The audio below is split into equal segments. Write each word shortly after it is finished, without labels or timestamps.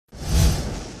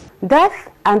Death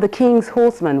and the King's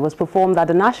Horseman was performed at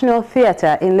the National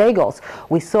Theatre in Lagos.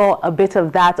 We saw a bit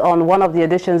of that on one of the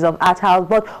editions of Art House,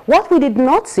 but what we did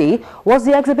not see was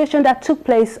the exhibition that took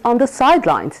place on the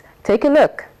sidelines. Take a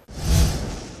look.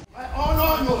 My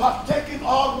honor you have taken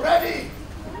already.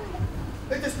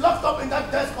 It is locked up in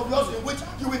that desk of yours in which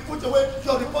you will put away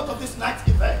your report of this night's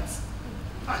events.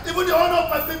 And even the honor of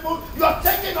my people you have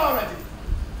taken already.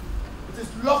 It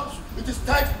is locked, it is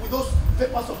tied with those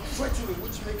papers of treachery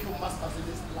which make you masters in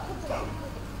this land.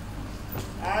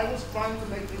 I was trying to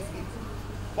make this easy,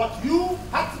 but you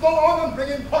had to go on and bring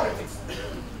in politics.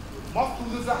 Not to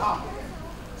lose a hand.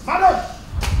 Madam,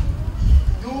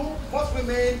 you must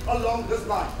remain along this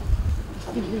line.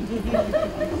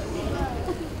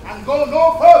 And go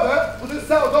no further to this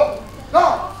cell door.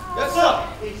 Now, yes, sir.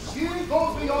 If she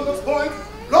goes beyond this point,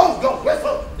 blow your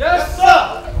whistle. Yes,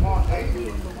 sir. Come on,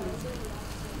 lady.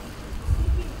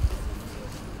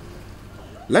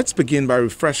 Let's begin by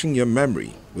refreshing your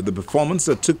memory with the performance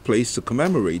that took place to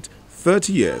commemorate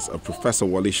 30 years of Professor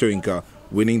Wole Soyinka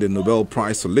winning the Nobel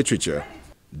Prize for Literature,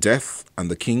 Death and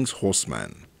the King's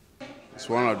Horseman. It's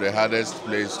one of the hardest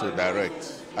plays to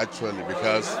direct, actually,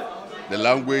 because the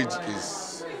language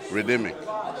is rhythmic,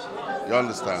 you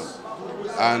understand?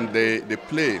 And the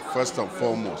play, first and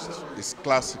foremost, is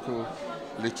classical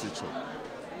literature.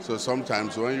 So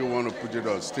sometimes when you want to put it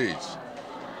on stage,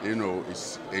 you know,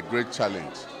 it's a great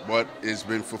challenge, but it's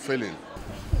been fulfilling.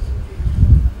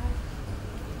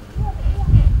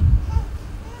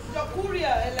 Your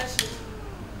courier election.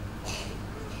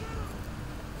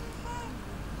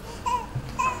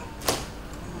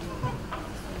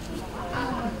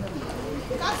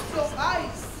 Cast your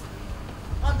eyes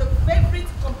on the favorite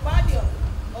companion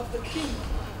of the king.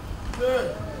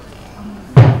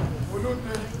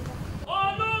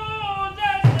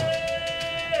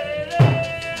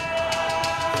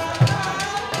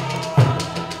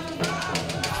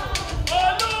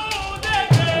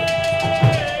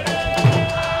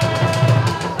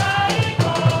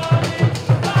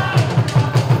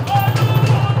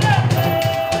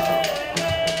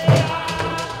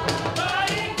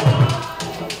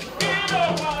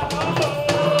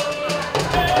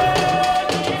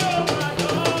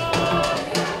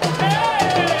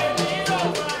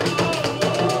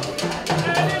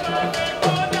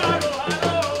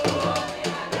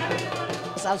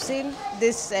 I've seen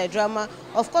this drama,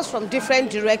 of course, from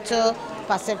different director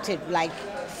perspective, like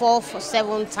 4 or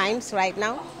 7 times right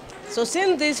now. So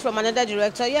seeing this from another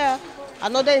director, yeah,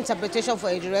 another interpretation for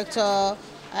a director,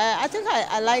 I think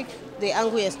I like the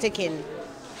angle he has taken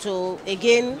to,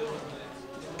 again,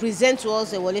 present to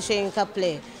us a Wole Soyinka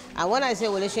play. And when I say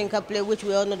Wole Soyinka play, which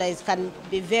we all know that it can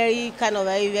be very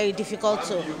difficult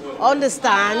to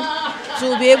understand,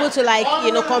 to be able to, like,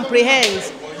 you know,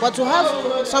 comprehend. But to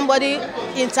have somebody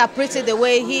interpret it the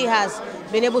way he has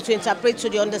been able to interpret to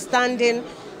the understanding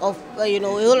of, you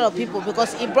know, a whole lot of people,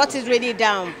 because he brought it really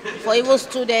down for even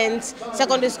students,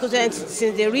 secondary school students,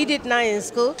 since they read it now in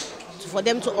school, for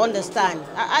them to understand.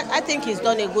 I think he's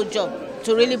done a good job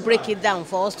to really break it down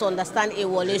for us to understand a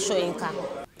Wole Soyinka.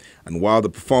 And while the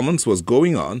performance was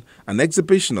going on, an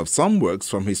exhibition of some works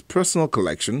from his personal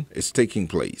collection is taking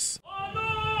place.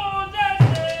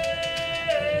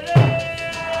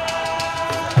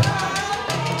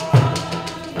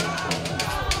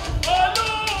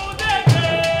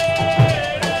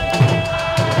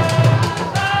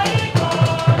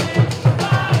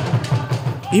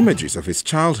 Images of his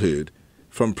childhood,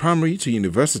 from primary to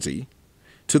university,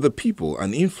 to the people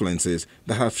and influences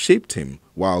that have shaped him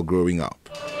while growing up.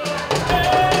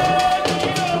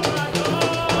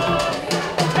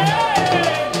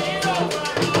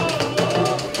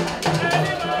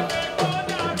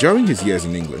 During his years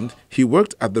in England, he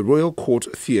worked at the Royal Court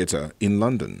Theatre in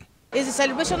London. It's a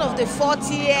celebration of the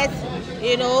 40th,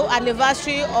 you know,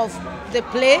 anniversary of the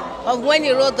play, of when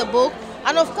he wrote the book.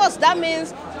 And of course, that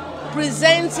means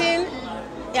presenting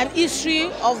an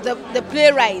history of the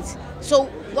playwright. So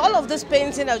all of this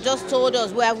painting I've just told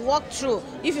us, we have walked through,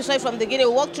 if you saw it from the beginning,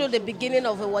 we walked through the beginning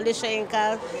of a Wole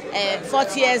Soyinka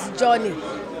 40 years journey,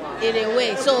 in a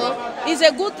way. So it's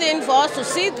a good thing for us to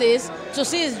see this, to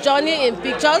see his journey in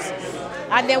pictures,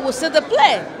 and then we'll see the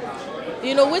play,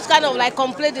 you know, which kind of like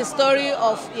complete the story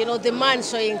of, you know, the man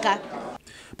Soyinka.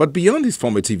 But beyond his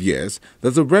formative years,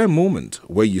 there's a rare moment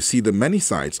where you see the many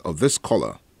sides of this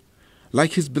scholar,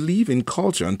 like his belief in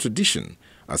culture and tradition,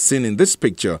 as seen in this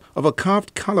picture of a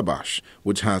carved calabash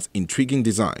which has intriguing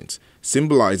designs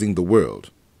symbolizing the world.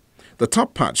 The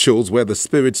top part shows where the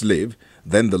spirits live,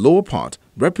 then the lower part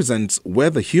represents where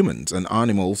the humans and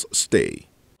animals stay.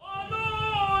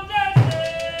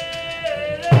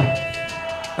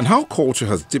 and how culture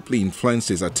has deeply influenced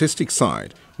his artistic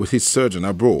side with his sojourn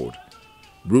abroad.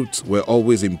 Roots were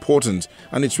always important,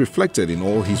 and it's reflected in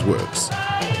all his works.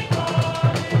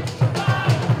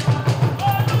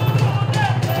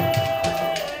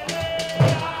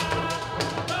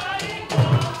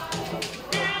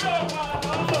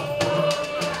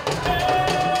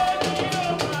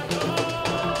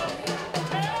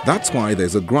 That's why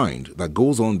there's a grind that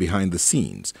goes on behind the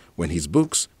scenes when his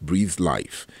books breathe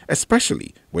life,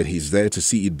 especially when he's there to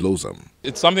see it blossom.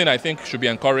 It's something I think should be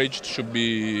encouraged, should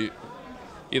be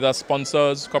either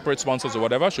sponsors, corporate sponsors or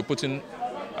whatever, should put in,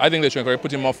 I think they should encourage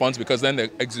putting more funds, because then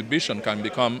the exhibition can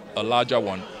become a larger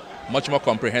one, much more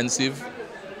comprehensive,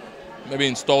 maybe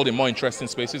installed in more interesting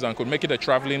spaces, and could make it a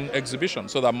traveling exhibition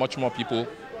so that much more people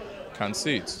can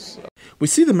see it. So. We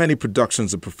see the many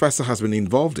productions the professor has been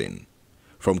involved in,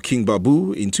 from King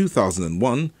Babu in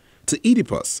 2001 to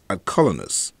Oedipus at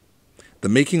Colonus. The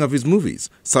making of his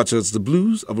movies, such as The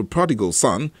Blues of a Prodigal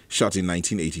Son, shot in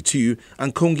 1982,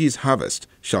 and Kongi's Harvest,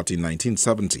 shot in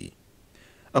 1970.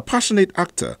 A passionate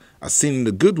actor, as seen in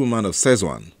The Good Woman of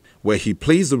Szechuan, where he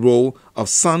plays the role of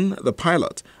Son the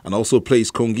pilot and also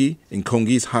plays Kongi in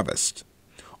Kongi's Harvest.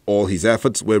 All his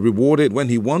efforts were rewarded when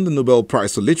he won the Nobel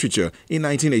Prize for Literature in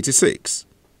 1986.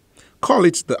 Call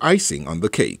it the icing on the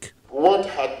cake. What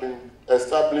had been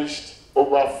established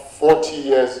over 40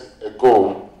 years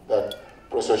ago, that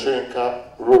Professor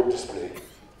Soyinka wrote this play,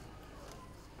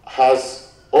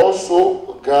 has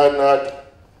also garnered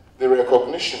the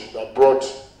recognition that brought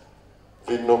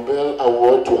the Nobel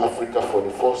Award to Africa for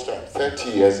the first time 30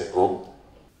 years ago.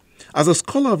 As a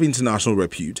scholar of international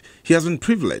repute, he has been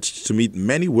privileged to meet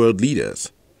many world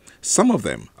leaders. Some of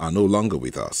them are no longer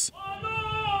with us.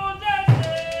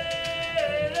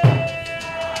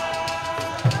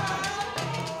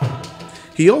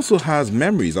 He also has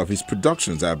memories of his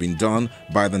productions that have been done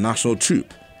by the National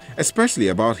Troupe, especially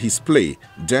about his play,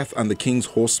 Death and the King's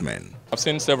Horsemen. I've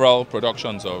seen several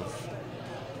productions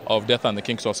of Death and the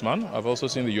King's Horseman. I've also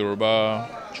seen the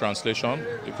Yoruba translation,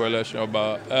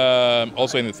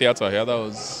 also in the theater here. That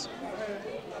was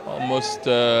almost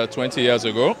 20 years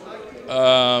ago.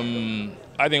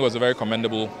 I think it was a very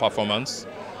commendable performance.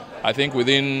 I think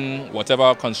within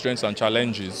whatever constraints and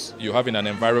challenges you have in an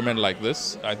environment like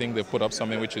this, I think they put up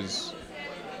something which is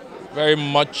very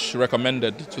much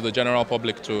recommended to the general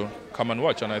public to come and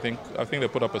watch. And I think they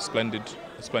put up a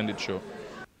splendid show.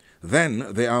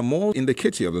 Then there are more in the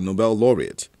kitty of the Nobel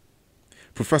laureate.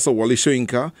 Professor Wole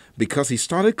Soyinka, because he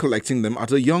started collecting them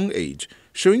at a young age,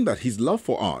 showing that his love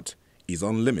for art is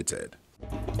unlimited.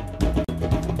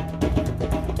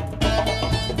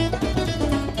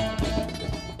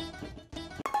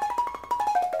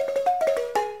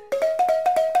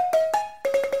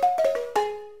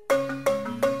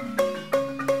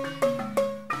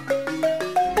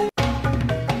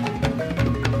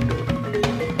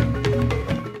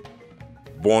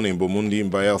 Born in Bomundi in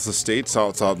Bayelsa State,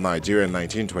 South Nigeria in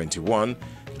 1921,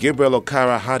 Gabriel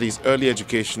Okara had his early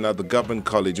education at the Government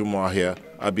College Umuahia,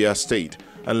 Abia State,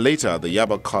 and later at the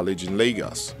Yaba College in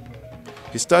Lagos.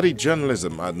 He studied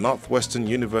journalism at Northwestern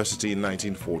University in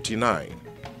 1949.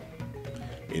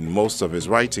 In most of his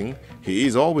writing, he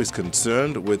is always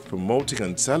concerned with promoting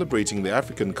and celebrating the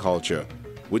African culture,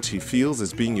 which he feels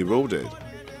is being eroded,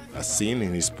 as seen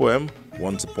in his poem,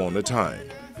 Once Upon a Time.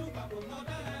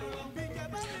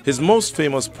 His most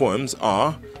famous poems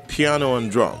are Piano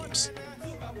and Drums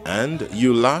and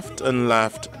You Laughed and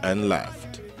Laughed and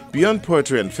Laughed. Beyond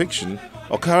poetry and fiction,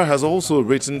 Okara has also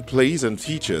written plays and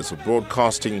features for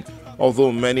broadcasting,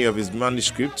 although many of his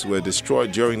manuscripts were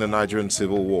destroyed during the Nigerian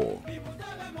Civil War.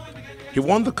 He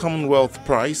won the Commonwealth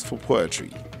Prize for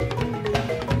Poetry.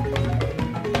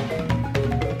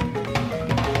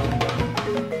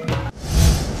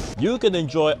 You can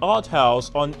enjoy Art House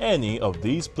on any of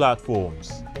these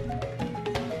platforms.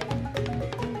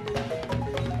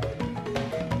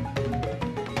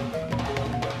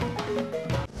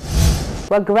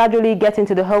 We're gradually getting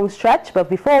to the home stretch, but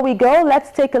before we go,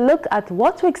 let's take a look at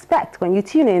what to expect when you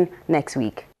tune in next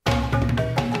week.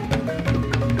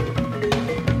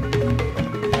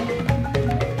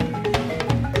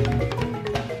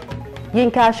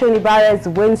 Yinka Shonibare's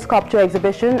wind sculpture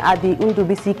exhibition at the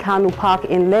Ndubisi Kanu Park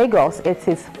in Lagos. It's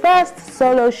his first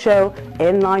solo show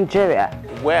in Nigeria.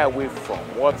 Where are we from?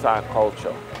 What's our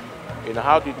culture?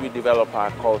 How did we develop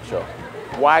our culture?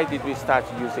 Why did we start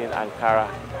using Ankara?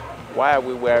 Why are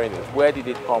we wearing it? Where did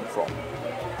it come from?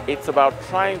 It's about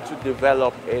trying to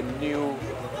develop a new,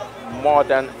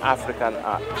 modern African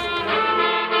art.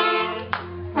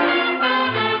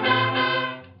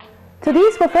 To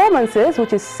these performances,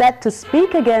 which is set to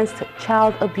speak against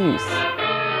child abuse.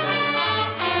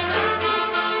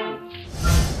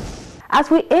 As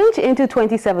we inch into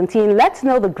 2017, let's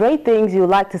know the great things you'd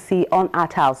like to see on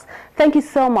Art House. Thank you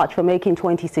so much for making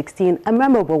 2016 a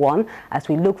memorable one, as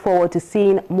we look forward to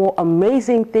seeing more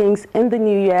amazing things in the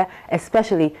new year,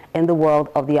 especially in the world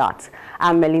of the arts.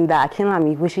 I'm Melinda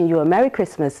Akinlami, wishing you a Merry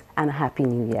Christmas and a Happy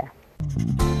New Year.